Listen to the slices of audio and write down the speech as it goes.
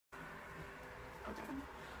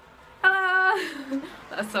Hello!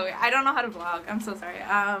 That's so weird. I don't know how to vlog. I'm so sorry.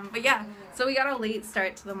 But yeah, so we got a late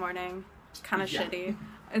start to the morning. Kind of shitty.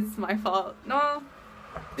 It's my fault. No.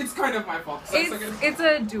 It's kind of my fault. It's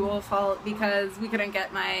a dual fault because we couldn't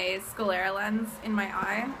get my sclera lens in my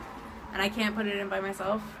eye. And I can't put it in by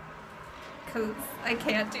myself. Because I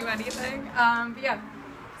can't do anything. But yeah.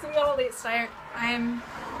 So we got a late start. I'm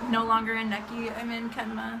no longer in Neki. I'm in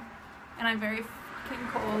Kenma. And I'm very fucking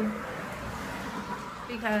cold.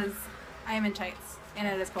 Because I am in tights. And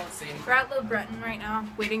it is cold. Same. We're at Le Breton right now.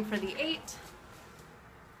 Waiting for the 8.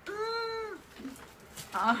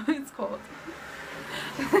 It's cold.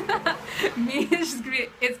 Me, it's just gonna be,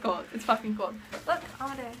 it's cold. It's fucking cold. Look,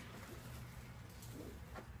 Amade.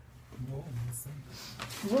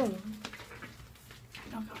 Whoa.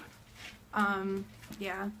 Oh god.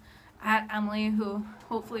 Yeah. At Emily, who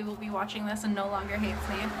hopefully will be watching this and no longer hates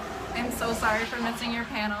me. I'm so sorry for missing your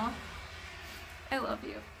panel. I love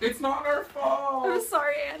you. It's not our fault. I'm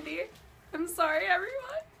sorry, Andy. I'm sorry,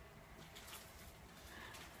 everyone.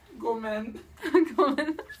 Go men. Go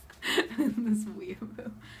on. This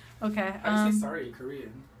weeaboo. Okay. How do you say sorry in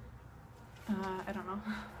Korean? I don't know.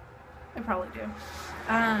 I probably do.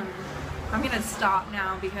 I'm gonna stop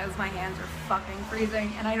now because my hands are fucking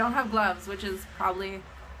freezing and I don't have gloves, which is probably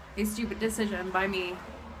a stupid decision by me.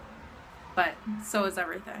 But so is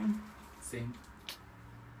everything. Same.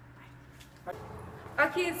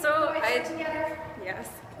 Okay, so together? yes,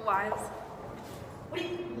 wives. What do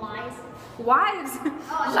you mean, lies? Wives!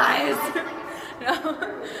 Oh, Lies!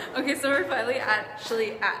 No. Okay, so we're finally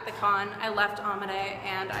actually at the con. I left Amade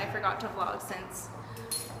and I forgot to vlog since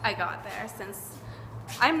I got there, since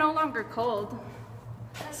I'm no longer cold.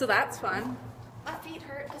 So that's fun. My feet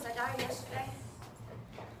hurt because I died yesterday.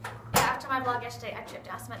 Yeah, after my vlog yesterday, I tripped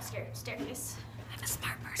down some staircase. I'm a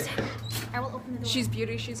smart person. I will open the door. She's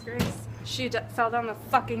beauty, she's grace. She fell down the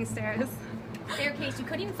fucking stairs. Staircase, you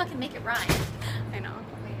couldn't even fucking make it rhyme. I know.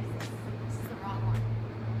 This is the wrong one.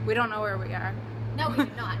 We don't know where we are. No, we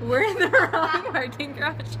do not. We're in the wrong parking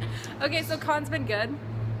garage. Okay, so con's been good.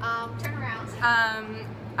 Turn around.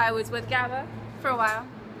 I was with Gaba for a while.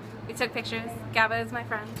 We took pictures. Gaba is my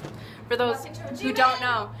friend. For those who don't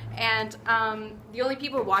know. And the only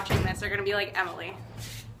people watching this are going to be like Emily.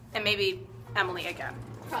 And maybe Emily again.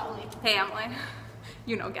 Probably. Hey Emily.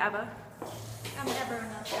 You know Gaba. I'm never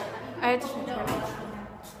enough. I had to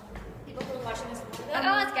People who are watching this will be like,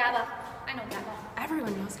 oh, it's Gaba. I know Gaba.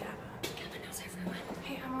 Everyone knows Gaba. Gaba knows everyone.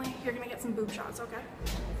 Hey Emily, you're going to get some boob shots, okay?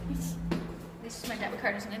 At least my debit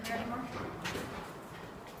card isn't in there anymore.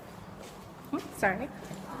 Sorry.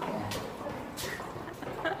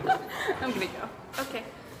 I'm gonna go. Okay.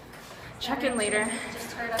 Check in later.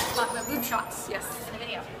 Just heard us talk about boob shots. Yes. In the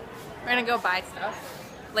video. We're gonna go buy stuff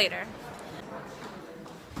later.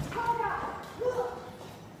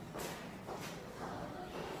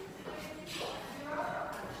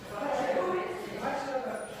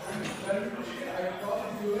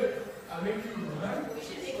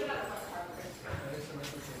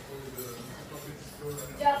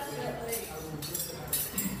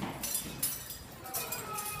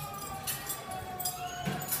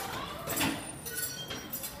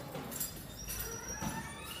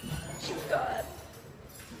 God.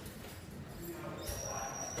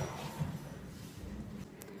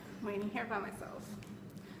 I'm waiting here by myself.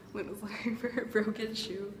 Luna's looking for her broken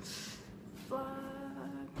shoe. Vlog.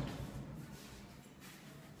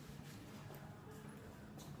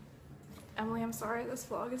 Emily, I'm sorry this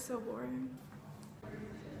vlog is so boring.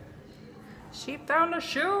 She found a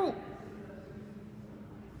shoe!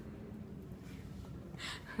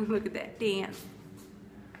 Look at that dance.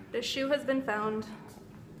 The shoe has been found.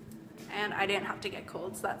 And I didn't have to get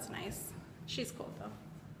cold, so that's nice. She's cold though.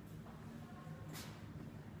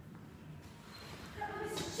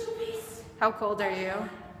 How cold are you?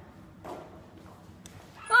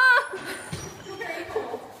 Ah! Very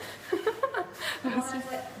cold. When I saw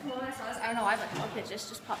this, I don't know why, but Hello Bitches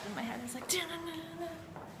just popped in my head. It's like,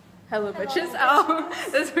 Hello bitches. Oh,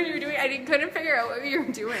 that's what you were doing. Couldn't figure out what you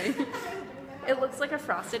were doing. It looks like a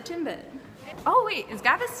frosted Timbit. Oh wait, is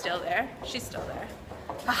Gabba still there? She's still there.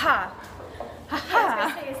 Haha. Haha. I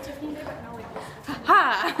was gonna say it's Tiffany, but no, wait.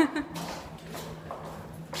 Haha.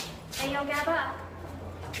 Hey, yo, Gabba.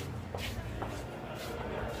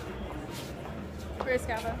 Where's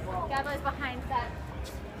Gabba? Gabba is behind that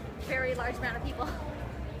very large amount of people.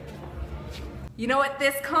 You know what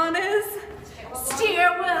this con is?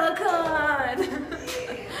 Stairwell con!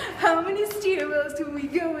 How many stairwells can we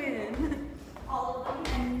go in? All of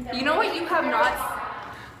them. And You know what you have not...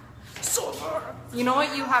 You know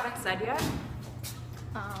what you haven't said yet?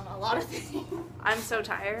 a lot of things. I'm so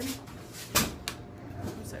tired.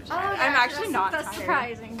 so tired. Oh, yeah, I'm actually not that's tired.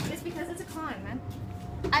 surprising. It's because it's a con, man.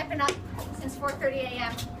 I've been up since 4:30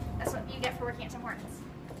 a.m. That's what you get for working at Tim Hortons.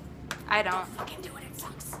 I don't. Fucking do it. It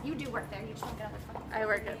sucks. You do work there. You just don't get up at fucking. I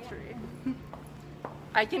work at 3.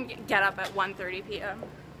 I can get up at 1:30 p.m.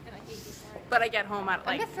 And I hate you for it. But I get home at I'm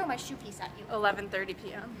like gonna throw my shoe piece at you. 11:30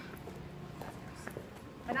 p.m.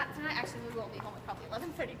 But not tonight. Actually, we won't be home at probably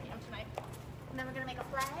 11:30 p.m. tonight. And then we're gonna make a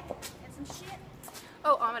flag and some shit.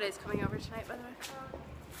 Oh, Amade's coming over tonight, by the way.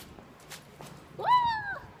 Woo!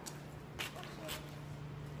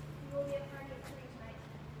 We will be at party at 3 tonight.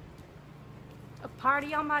 A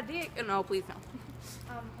party on my dick? No, please no.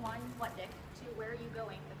 1, what dick? 2, where are you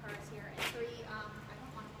going? The car is here. And 3, I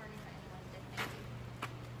don't want to party on anyone's dick. Thank you.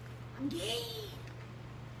 I'm gay.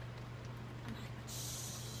 I'm not even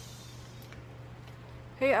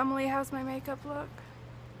Hey, Emily, how's my makeup look?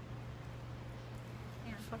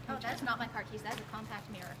 Yeah. Oh, that's not my car keys. That's a compact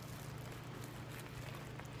mirror.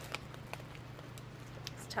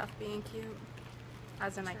 It's tough being cute.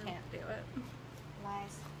 As in, I True. can't do it.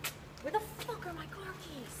 Lies. Where the fuck are my car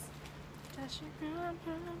keys?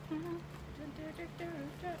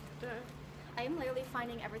 I am literally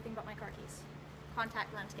finding everything but my car keys.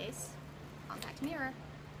 Contact lens case. Contact mirror.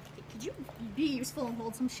 Could you be useful and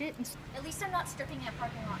hold some shit? At least I'm not stripping in a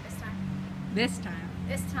parking lot this time. This time.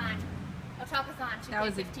 This time. Otakuthon 2K15. That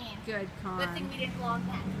was a good con. Good thing we didn't vlog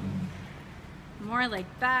that. More like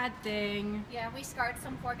bad thing. Yeah, we scarred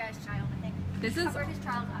some poor guy's child, I think. This is Covered his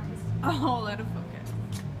child's eyes. a whole lot of focus.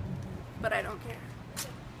 But I don't care.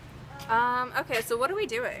 Okay, so what are we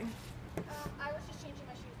doing? I was just changing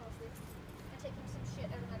my shoes mostly. And taking some shit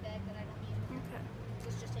out of my bag that I don't need. Okay.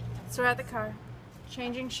 Was just taking out. So we're at the car.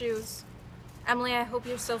 Changing shoes. Emily, I hope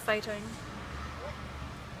you're still fighting.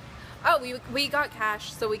 Oh, we got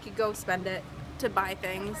cash so we could go spend it to buy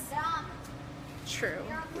things. We're dumb. True.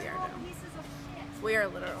 You're We are literal dumb. pieces of shit. We are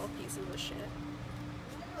literal pieces of shit.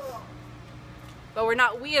 Literal. But we're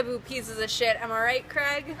not weeaboo pieces of shit, am I right,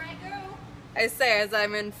 Craig? Franco. I say as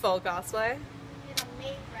I'm in full cosplay. In a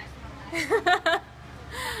maid dress, no less.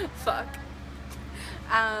 Fuck.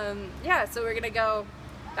 Yeah, so we're gonna go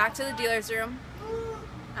back to the dealer's room.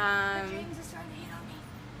 James is starting to hit on me.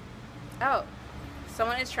 Oh,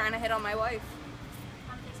 someone is trying to hit on my wife.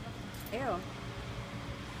 On Facebook. Ew.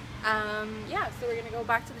 Yeah, so we're gonna go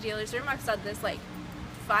back to the dealer's room. I've said this like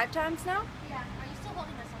 5 times now. Yeah. Are you still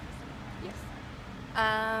holding this on? Yes.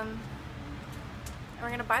 And we're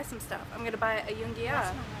gonna buy some stuff. I'm gonna buy a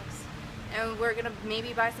Yungia. And we're gonna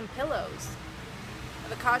maybe buy some pillows.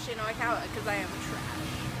 The Kashi no Ikawa, because I am trash.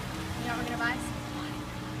 You know what we're gonna buy?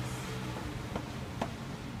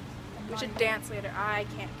 We should dance later. I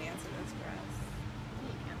can't dance in this dress.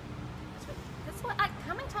 That's what.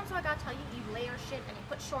 How many times do I gotta tell you? You layer shit and you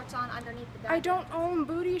put shorts on underneath the bed. I don't own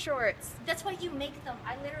booty shorts. That's why you make them.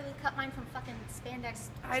 I literally cut mine from fucking spandex.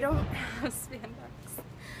 I don't have spandex.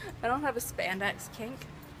 I don't have a spandex kink.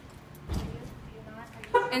 Do you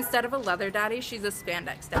not? Instead of a leather daddy, she's a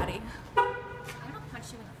spandex daddy. I'm gonna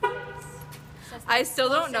punch you in the face. Says the I still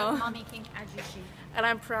don't know. exclusive Mommy kink Ajushi. And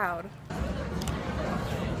I'm proud.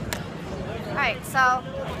 Alright, so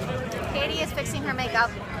Katie is fixing her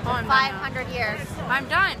makeup. Oh, I'm done 500 years. I'm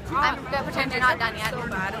done. I'm gonna pretend you're not done yet. So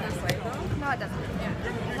bad in this light though. No, it doesn't.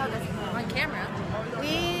 No, it doesn't. On camera.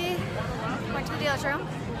 We went to the dealer's room.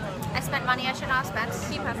 I spent money I should not have spent,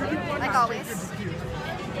 like always.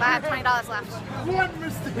 But I have $20 left,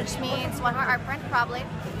 which means one more art print probably.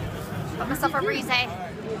 Bought myself a Rize.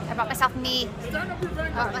 I bought myself me. I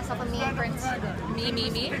bought myself a me print. Me.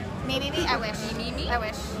 Me. I wish. Me. I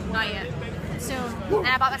wish. Not yet. Soon. And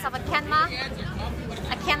I bought myself a Kenma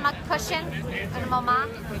cushion, un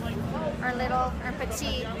moment, un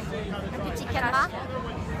petit Kenma.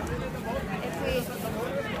 Et puis,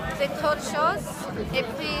 c'est trop de choses. Et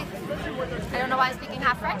puis, I don't know why I'm speaking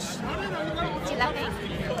half French. Petit lapin.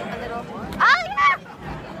 A little. Ah, yeah!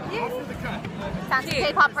 Yes. Fancy Cute.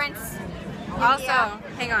 K-pop prints. Also, Yeah.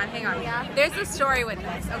 hang on. Yeah. There's a story with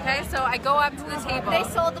this, okay? So I go up to the table. They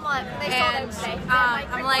sold them all. They sold And out today.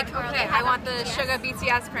 I'm like, okay, I want the Suga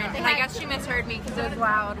BTS print. And I guess she misheard me because it was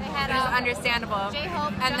loud. They had, It was understandable.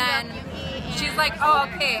 J-Hope, And then Jungkook, she's like, oh,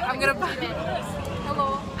 okay, I'm gonna buy.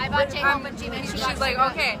 Hello. I bought J-Hope and Jimin. She's like,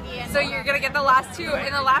 okay, so you're gonna get the last 2,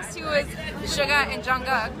 and the last 2 is Suga and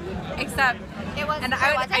Jungkook, except. It was. And was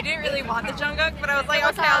I it? didn't really want the Jungkook, but I was like, It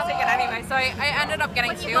was okay, I'll take it anyway. So I ended up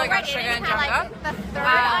getting When you 2. go I got right in, Suga and kinda Jungkook. like the third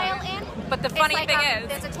aisle in. But the funny like, thing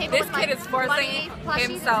there's a is, table this with, kid like, is forcing money, plushies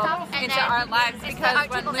and himself stuff, and into then our lives it's the because art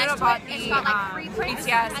when table Luna next to bought it, the it's got, like, free prints,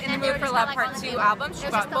 BTS and In the then Mood they're for just Love got, like, Part on the 2 table. album, she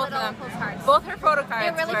They're bought just the both of little them. postcards. Both her photo They're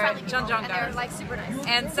cards really were friendly Jung people, and they're Jungkook. like super nice.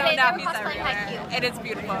 And so They now were he's cosplaying everywhere. Haikyuu. It is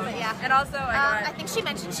beautiful. But yeah. And also, I think she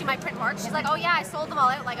mentioned she might print more. She's like, oh yeah, I sold them all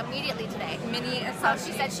out like immediately today. mini So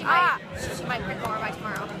she said she might print more by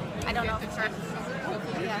tomorrow. I don't know for sure.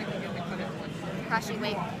 Yeah. Crashing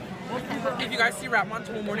wait. If you guys see Rapmon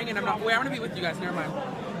tomorrow morning and I'm not, wait, I'm gonna be with you guys. Never mind.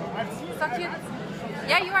 So cute.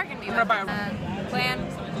 Yeah, you are gonna be I'm with gonna buy us. Plan.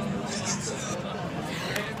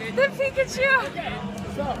 The Pikachu.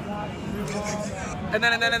 And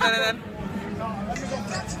then.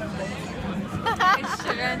 It's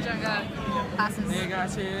Sugar and Jungkook. Classes. Nega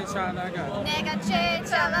che chalaga. Nega che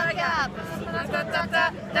chalaga.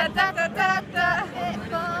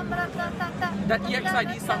 That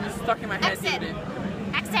EXID song is stuck in my head, Exit. dude.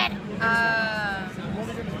 Exit.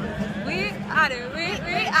 We at it. We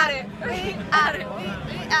at it. We at it. We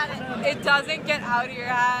at it. It doesn't get out of your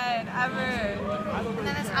head ever. And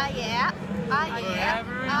then it's ah yeah. Ah yeah.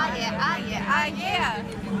 Ah yeah. Ah yeah.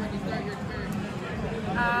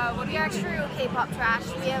 Yeah. We are true K-pop trash.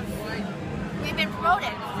 We've been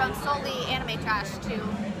promoted from solely anime trash to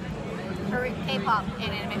K-pop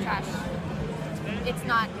and anime trash. It's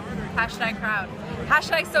not. Hashtag proud.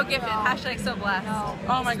 Hashtag so gifted. No. Hashtag so blessed. No.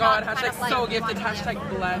 Oh my It's god, not the kind of hashtag life so we gifted, want to live. hashtag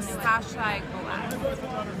blessed. Hashtag blessed.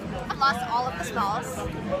 I've lost all of the smells.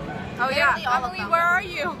 Oh yeah. Barely all of Emily, them. where are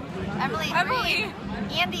you? Emily. Emily. Green,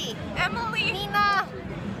 Andy. Emily. Nina.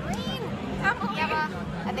 Green. Emily. Yeva.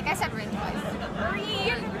 I think I said Rin twice.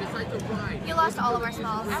 Green. You lost all of our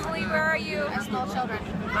smells. Emily, where are you? Our small children.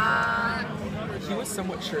 He was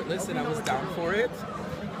somewhat shirtless and I was down for it.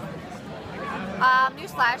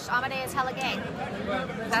 Newsflash, Amade is hella gay.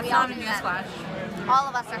 That's We all not a knew that. newsflash. All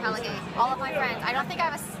of us are hella gay. All of my friends. I don't think I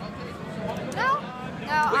have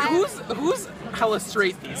Wait, who's hella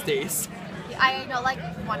straight these days? I know like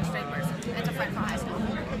one straight person. It's a friend from high school.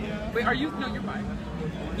 Wait, are you? No, you're bi.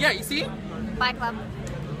 Yeah, you see? Bye club.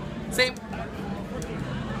 Same.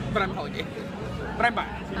 But I'm hella gay. But I'm bi.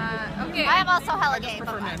 Okay. I am also hella I just gay, but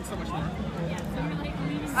prefer bye. men so much more.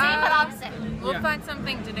 Same but opposite. We'll Yeah. find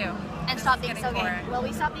something to do. And stop being so Getting gay. bored. Will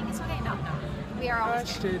we stop being so gay? No. We are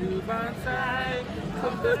always gay.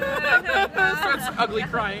 Starts ugly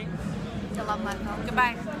crying. The love life though.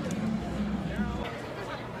 Goodbye.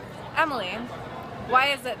 Emily, why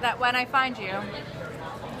is it that when I find you,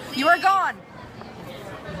 you are gone?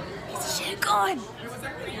 Piece of shit, gone.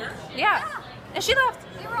 Yeah. And she left.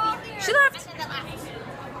 We were all here. She left. And then left.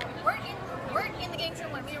 We're in the games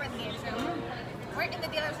room when we were in the games room. We're in the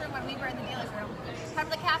dealer's room when we were in the dealer's room. Come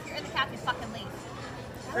to the cafe, you're in the cafe, fucking leave.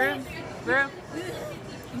 Bro.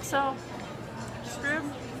 I'm so screwed.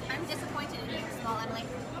 I'm disappointed in you, small Emily.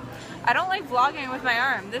 I don't like vlogging with my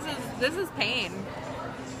arm. This is pain.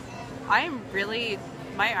 I'm really,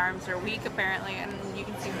 my arms are weak apparently, and you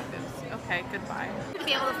can see my boobs. Okay, goodbye. To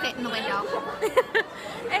be able to fit in the window.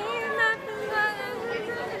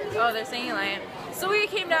 Oh, they're singing Lion. So we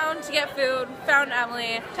came down to get food, found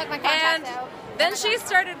Emily, Took my contacts and out. then she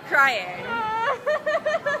started crying.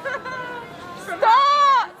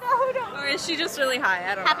 Stop! No, don't. Or is she just really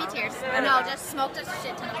high? I don't Happy know. tears. I don't No, know. just smoked a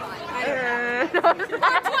shit ton of pot. No, it's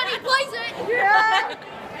not. 20 plays it! Yeah.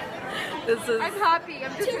 This is. I'm happy.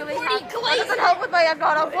 I'm just really 240 happy. That glaze doesn't help with my I'm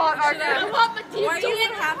not on pot Should I- argument. Why are you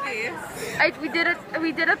so happy?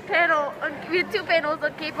 We did a panel. We had 2 panels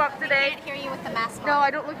on K-pop I today. can't hear you with the mask on. No,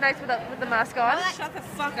 I don't look nice with the mask on. Shut the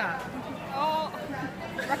fuck up. Oh.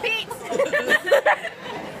 Repeat!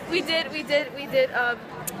 We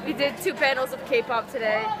did 2 panels of K-pop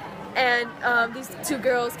today, and these 2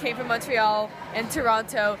 girls came from Montreal and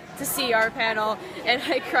Toronto to see our panel, and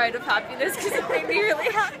I cried of happiness because it made me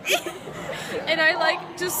really happy. And I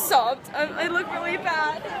like just sobbed. I look really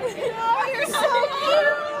bad. Oh, you're so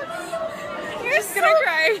cute! You're just gonna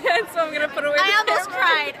cry again, so I'm gonna put away the I almost camera.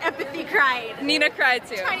 cried. Empathy cried. Nina cried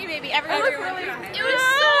too. Tiny baby. Everyone Everyone really. cried. It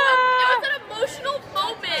was an emotional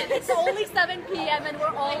moment. It's only 7 p.m. and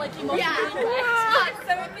we're all like emotionally wrecked.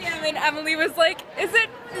 7 p.m. and Emily was like, "Is it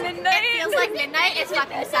midnight? It feels like midnight. It's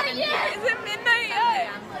fucking 7 p.m. Is it midnight yet?"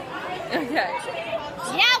 Okay.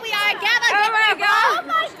 Yeah, we are gathered. Oh my god. Oh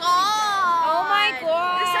my god. Oh my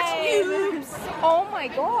god. You're such noobs. Oh my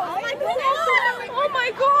god. Oh my god. Oh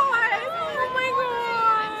my god. Oh my god.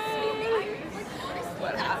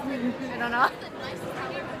 What happened? I don't know.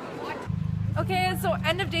 Okay, so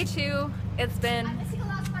end of day 2. It's been missing a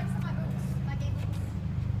lot of spikes on my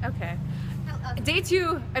boots. okay.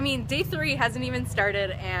 Day 3 hasn't even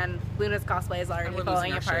started, and Luna's cosplay is already we're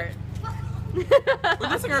falling losing our apart. We're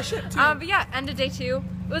losing our shit too. But yeah, end of day 2.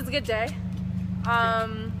 It was a good day.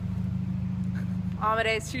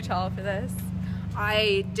 Amade's too tall for this.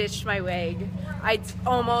 I ditched my wig.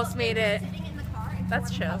 Almost made it.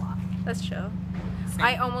 That's chill. That's chill.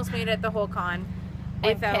 I almost made it the whole con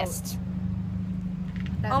without.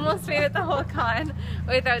 Almost made it the whole con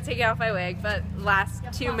without taking off my wig, but last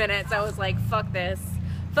 2 minutes I was like, fuck this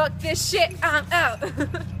shit, I'm out.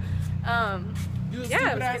 You Yeah, it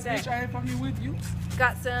stupid was a ass good day. bitch, I ain't fucking with you.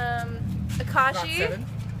 Got some Got Akashi. 7.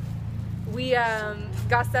 We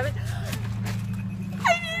got 7.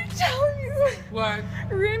 I didn't tell you. What?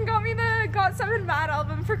 Rune got me the Got 7 Mad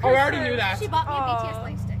album for Oh, Christmas. I already knew that. She bought me a Aw. BTS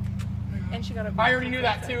light stick. And she got a. I already knew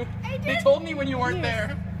that too. They told me when you weren't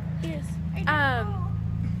there. Yes.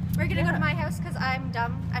 We're gonna go to my house because I'm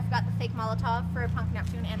dumb. I forgot the fake Molotov for Punk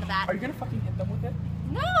Neptune and the bat. Are you gonna fucking hit them with it?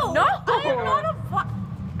 No! No! I am not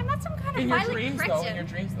I'm not some kind of In your violent dreams, Christian. though. In your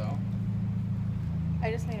dreams, though.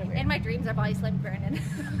 I just made a In my dreams, I body slammed Brandon.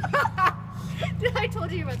 I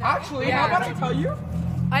told you about that. Actually, Yeah. how about I tell you?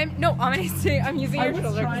 I'm using I your was shoulder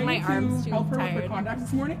because trying my arm's to too help her with tired. her contacts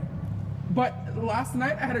this morning, but last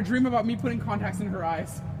night I had a dream about me putting contacts in her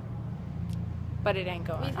eyes. But it ain't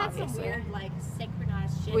going. We've had some obviously. weird, like,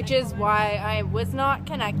 synchronized shit. Which like, is going on. why I was not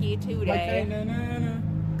Kaneki Like, hey, today. na,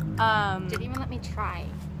 na, na. Didn't even let me try.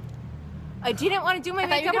 I didn't want to do my I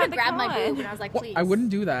thought you makeup were at gonna the grab con. my boob, and I was like, please. I wouldn't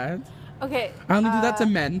do that. Okay. I only do that to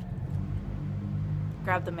men.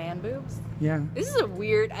 Grab the man boobs. Yeah. This is a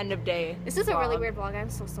weird end of day. This is a really vlog. weird vlog. I'm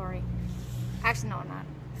so sorry. Actually, no, I'm not.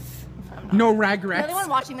 No The regrets. only one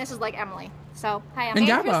watching this is like Emily. So, hi, And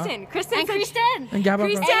Emily. Gabba. Kristen. And Kristen. And Gabba.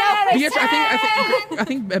 Kristen! Beatrice, I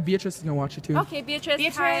think Beatrice is gonna watch it too. Okay, Beatrice.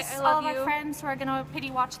 Beatrice, hi, I all love of you. our friends who are gonna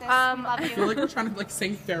pity watch this. Um, we love I feel you. like we're trying to like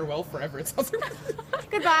say farewell forever. It sounds like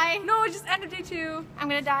Goodbye. No, it's just end of day 2. I'm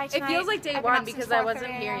gonna die It tonight. feels like day I've been 1 up since because I wasn't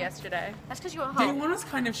 4:30 here a.m. yesterday. That's because you were day home. one was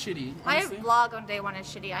kind of shitty. My Honestly. vlog on day 1 is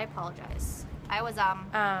shitty. I apologize. I was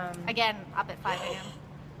again up at 5 a.m.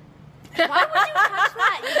 Why would you touch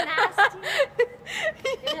that? You nasty.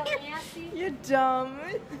 You nasty. You're dumb.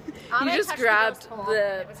 I'm He gonna just touch the grabbed ghost hole.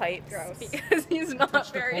 the It was pipes gross. because he's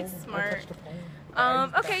not very smart.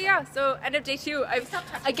 Okay, yeah. So end of day 2. I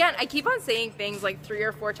keep on saying things like 3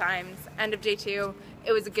 or 4 times. End of day 2.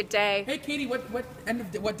 It was a good day. Hey Katie, what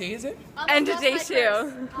day is it? End of lost day my 2.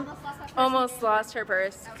 purse. Almost lost my purse. Almost lost her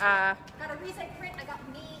purse. Got a recent print. I got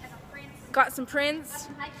me as a prince. Got some prints.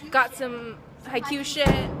 Haikyuu Got shit. some haiku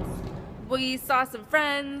shit. We saw some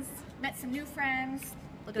friends. Met some new friends.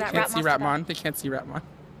 Look They at can't that see Rat Ratmon. They can't see Ratmon.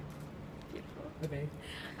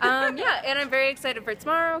 Yeah, and I'm very excited for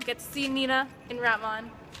tomorrow. Get to see Nina in Ratmon.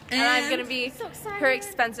 And I'm gonna be So excited. her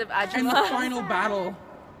expensive And the Ajumma. final battle.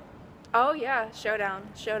 Oh yeah, showdown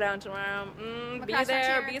tomorrow. Be Lacrosse there,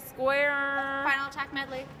 chair. be square. Final attack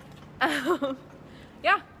medley.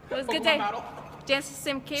 Yeah, it was a good Pokemon day. battle. Dance to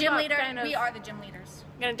some K-pop Gym leader. kind of. We are the gym leaders.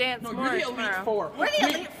 Gonna dance No, more you're the elite tomorrow. 4. We're the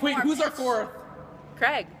wait, elite wait, 4, who's our bitch. 4th?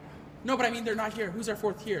 Craig, No, but I mean they're not here. Who's our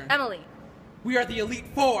 4th here? Emily. We are the elite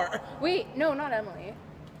 4. Wait, no, not Emily.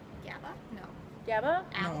 Gabba? No. Gabba?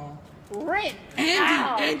 No. Rin.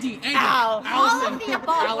 Andy. Ow. All Allison. of the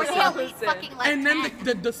above. We're the Allison. elite fucking like And then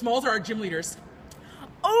 10. the smalls are our gym leaders.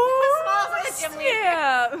 Oh, The smalls are the gym leader.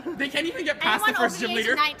 yeah. They can't even get past Anyone the first over gym the age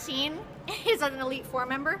leader. of 19 is an elite 4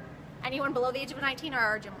 member. Anyone below the age of 19 are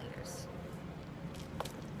our gym leaders.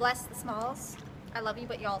 Bless the smalls. I love you,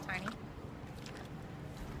 but you're all tiny.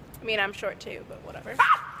 I mean, I'm short too, but whatever.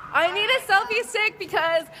 I need a selfie stick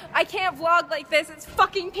because I can't vlog like this. It's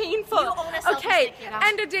fucking painful. You own a selfie Okay, stick, you know.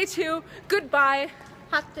 end of day 2. Goodbye.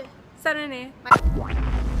 Hatte. Sarane. My